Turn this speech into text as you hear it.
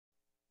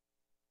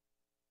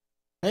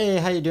Hey,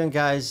 how you doing,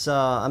 guys?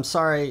 I'm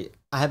sorry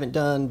I haven't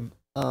done.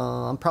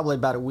 I'm probably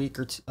about a week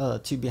or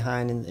two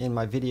behind in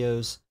my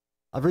videos.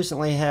 I've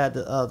recently had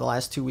the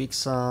last 2 weeks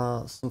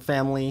some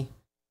family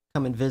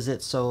come and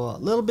visit, so a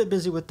little bit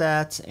busy with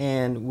that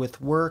and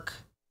with work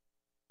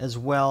as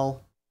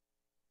well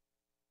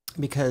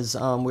because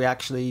we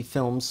actually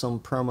filmed some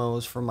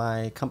promos for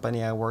my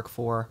company I work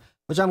for,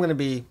 which I'm going to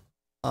be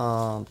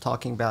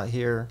talking about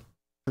here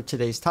for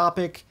today's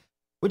topic,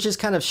 which is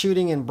kind of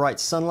shooting in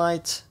bright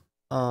sunlight.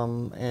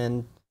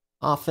 And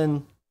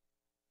often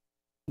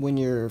when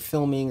you're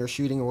filming or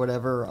shooting or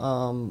whatever,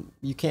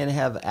 you can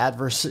have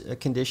adverse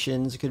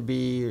conditions. It could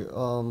be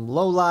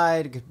low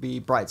light, it could be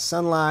bright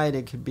sunlight,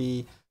 it could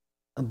be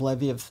a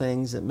bevy of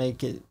things that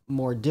make it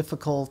more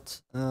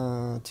difficult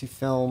to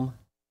film.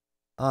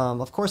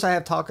 Of course, I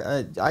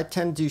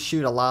tend to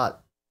shoot a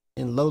lot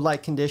in low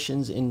light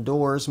conditions,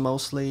 indoors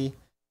mostly,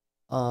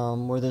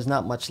 where there's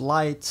not much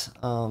light.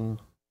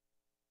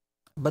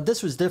 But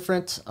this was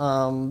different.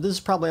 This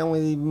is probably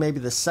only maybe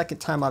the second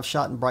time I've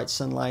shot in bright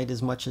sunlight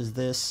as much as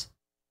this.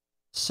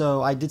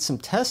 So I did some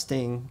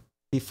testing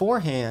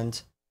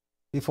beforehand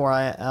before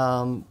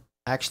I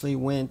actually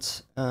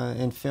went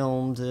and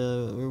filmed.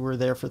 We were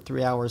there for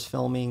 3 hours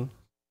filming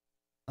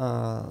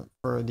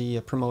for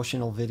the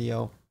promotional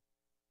video.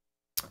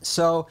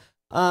 So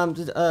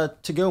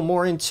to go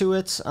more into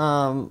it,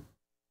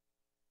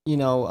 you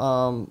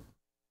know,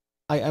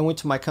 I went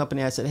to my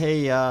company. I said,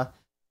 hey,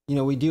 you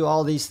know, we do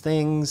all these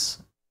things,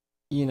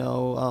 you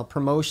know,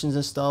 promotions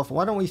and stuff.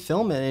 Why don't we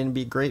film it? And it'd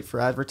be great for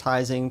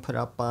advertising, put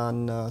up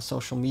on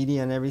social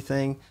media and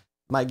everything.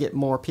 Might get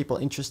more people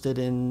interested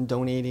in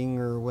donating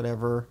or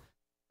whatever,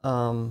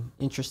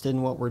 interested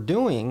in what we're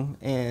doing.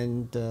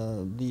 And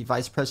the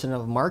vice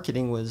president of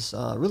marketing was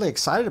really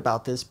excited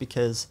about this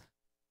because,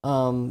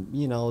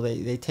 you know,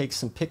 they take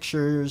some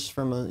pictures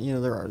from you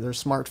know, their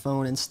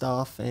smartphone and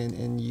stuff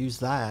and use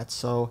that.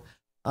 So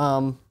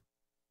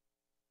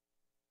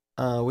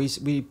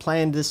we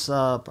planned this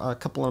a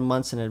couple of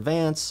months in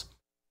advance,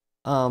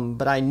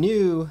 but I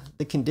knew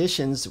the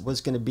conditions was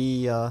going to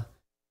be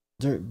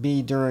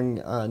during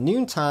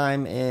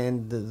noontime,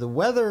 and the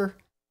weather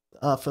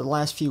for the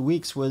last few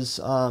weeks was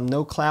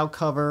no cloud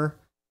cover,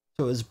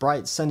 so it was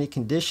bright sunny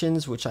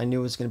conditions, which I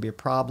knew was going to be a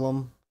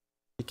problem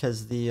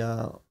because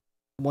the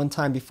one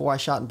time before I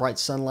shot in bright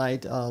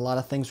sunlight, a lot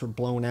of things were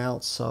blown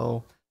out.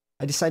 So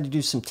I decided to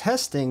do some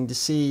testing to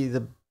see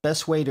the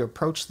best way to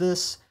approach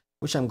this,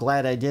 which I'm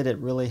glad I did. It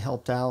really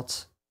helped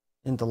out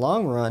in the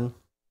long run.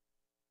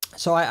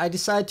 So I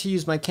decided to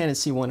use my Canon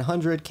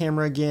C100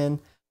 camera again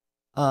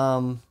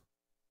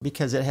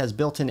because it has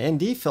built-in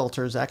ND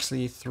filters,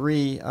 actually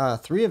three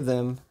of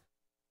them,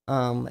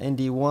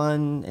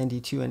 ND1,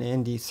 ND2,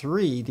 and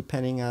ND3,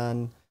 depending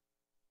on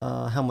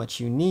how much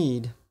you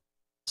need.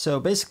 So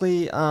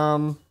basically,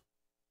 I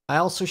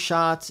also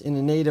shot in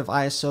a native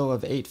ISO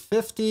of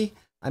 850.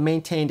 I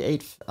maintained the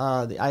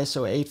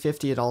ISO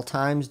 850 at all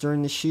times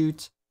during the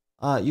shoot,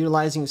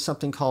 utilizing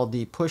something called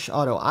the Push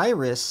Auto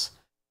Iris,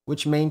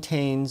 which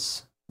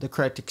maintains the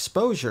correct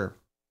exposure.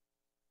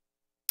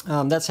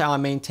 That's how I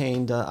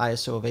maintained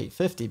ISO of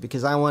 850,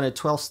 because I wanted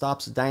 12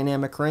 stops of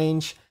dynamic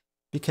range,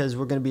 because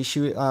we're going to be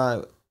shooting,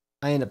 I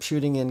end up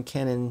shooting in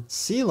Canon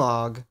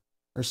C-Log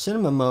or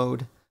cinema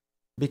mode,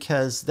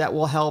 because that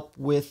will help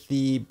with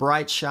the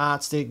bright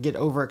shots that get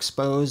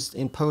overexposed.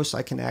 In post,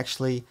 I can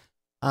actually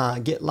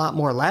get a lot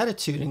more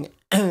latitude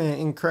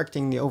in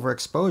correcting the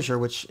overexposure,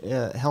 which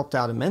helped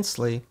out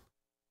immensely.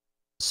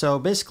 So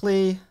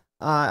basically,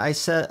 I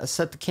set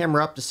the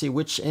camera up to see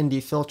which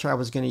ND filter I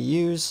was going to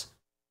use.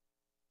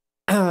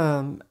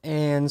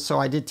 And so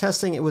I did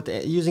testing it with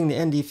using the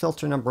ND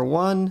filter number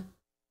 1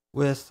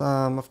 with,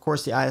 of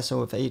course, the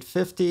ISO of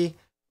 850.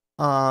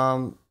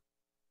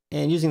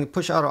 And using the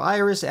Push Auto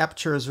Iris,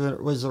 aperture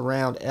was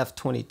around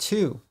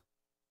f22.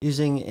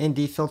 Using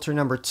ND filter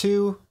number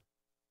 2,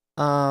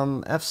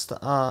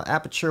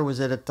 aperture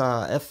was at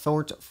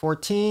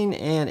f14,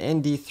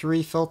 and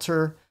ND3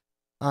 filter,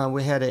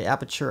 we had an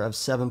aperture of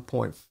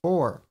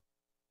 7.4.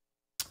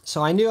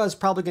 So I knew I was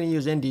probably going to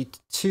use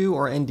ND2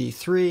 or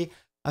ND3.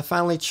 I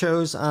finally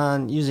chose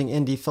on using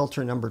ND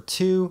filter number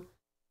 2.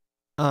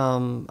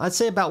 I'd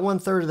say about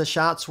 1/3 of the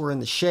shots were in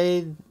the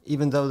shade,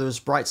 even though there was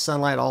bright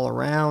sunlight all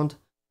around.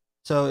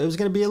 So it was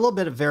going to be a little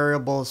bit of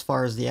variable as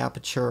far as the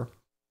aperture.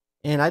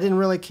 And I didn't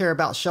really care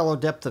about shallow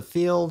depth of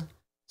field,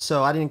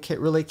 so I didn't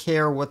really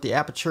care what the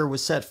aperture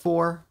was set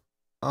for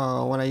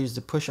when I used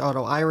the Push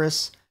Auto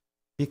Iris,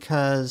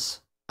 because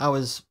I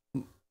was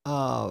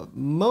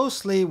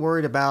mostly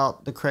worried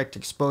about the correct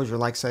exposure.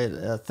 Like I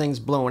said, things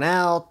blown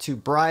out, too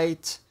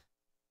bright,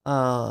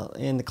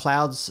 and the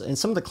clouds, and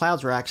some of the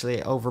clouds were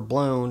actually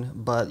overblown,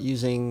 but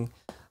using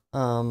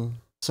some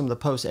of the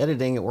post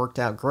editing, it worked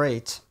out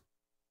great.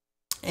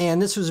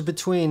 And this was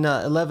between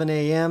 11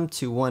 a.m.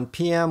 to 1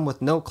 p.m.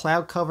 with no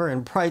cloud cover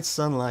and bright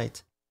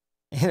sunlight.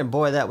 And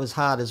boy, that was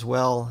hot as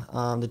well.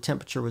 The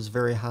temperature was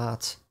very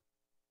hot.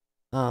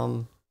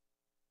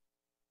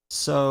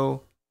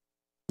 So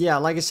Yeah,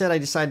 like I said, I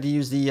decided to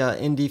use the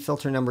ND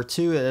filter number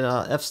 2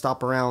 at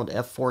f-stop around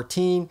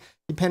f14,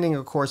 depending,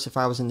 of course, if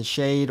I was in the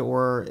shade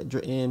or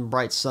in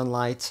bright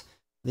sunlight.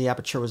 The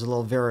aperture was a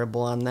little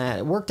variable on that.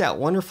 It worked out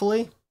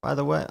wonderfully, by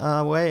the way.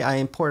 I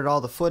imported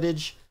all the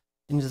footage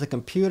into the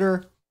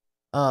computer,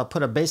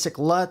 put a basic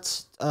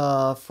LUT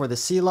for the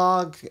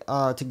C-Log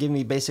to give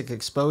me basic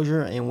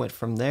exposure, and went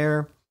from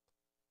there.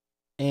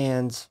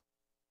 And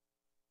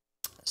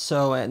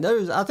so, and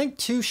I think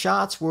 2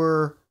 shots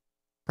were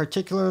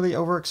particularly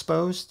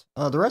overexposed.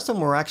 The rest of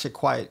them were actually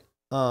quite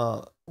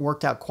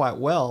worked out quite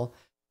well.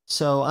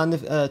 So on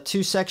the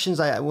 2 sections,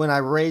 when I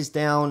raised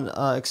down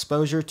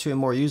exposure to a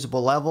more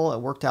usable level,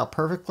 it worked out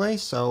perfectly.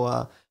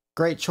 So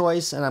great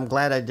choice, and I'm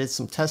glad I did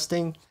some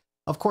testing.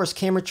 Of course,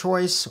 camera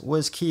choice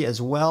was key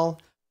as well.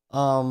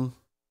 Not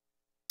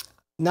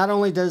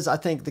only does I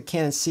think the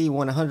Canon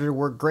C100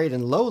 work great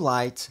in low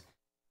light,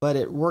 but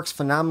it works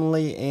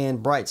phenomenally in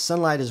bright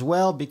sunlight as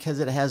well because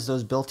it has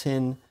those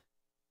built-in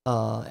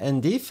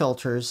ND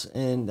filters,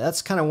 and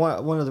that's kind of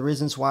one of the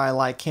reasons why I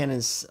like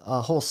Canon's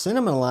whole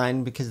cinema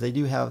line, because they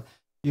do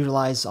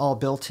utilize all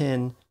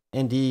built-in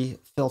ND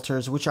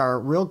filters, which are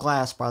real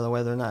glass, by the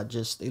way. They're not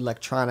just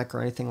electronic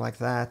or anything like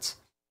that.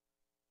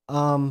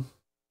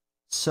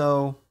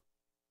 So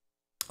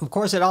of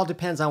course it all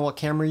depends on what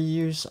camera you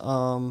use.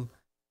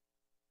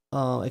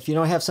 If you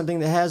don't have something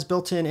that has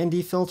built-in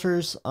ND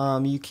filters,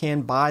 you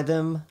can buy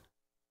them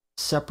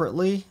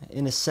separately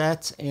in a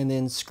set and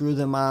then screw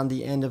them on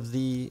the end of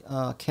the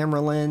camera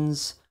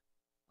lens.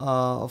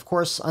 Of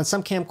course, on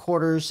some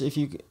camcorders, if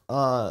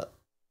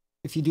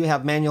you do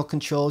have manual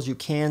controls, you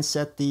can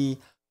set the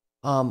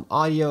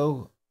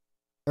audio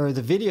or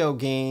the video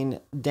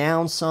gain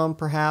down some,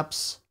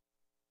 perhaps,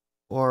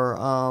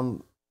 or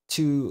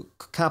to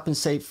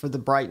compensate for the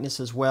brightness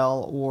as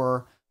well.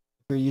 Or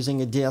if you're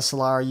using a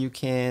DSLR, you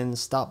can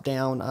stop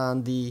down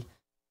on the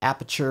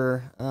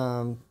aperture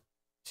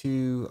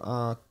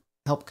to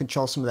help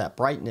control some of that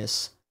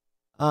brightness.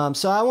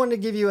 So I wanted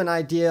to give you an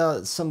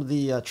idea, some of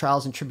the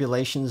trials and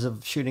tribulations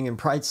of shooting in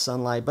bright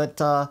sunlight. But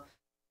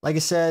like I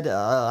said,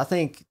 I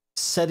think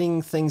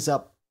setting things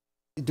up,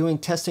 doing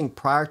testing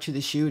prior to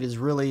the shoot is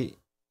really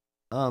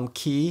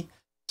key.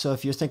 So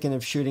if you're thinking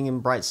of shooting in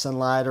bright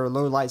sunlight or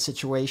low light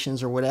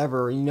situations or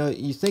whatever,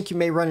 you think you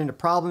may run into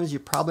problems, you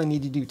probably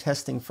need to do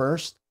testing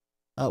first.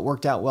 It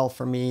worked out well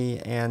for me.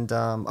 And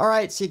all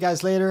right, see you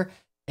guys later.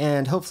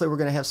 And hopefully we're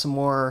going to have some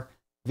more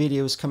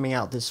videos coming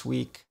out this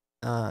week.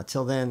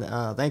 Till then,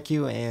 thank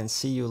you and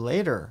see you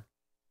later.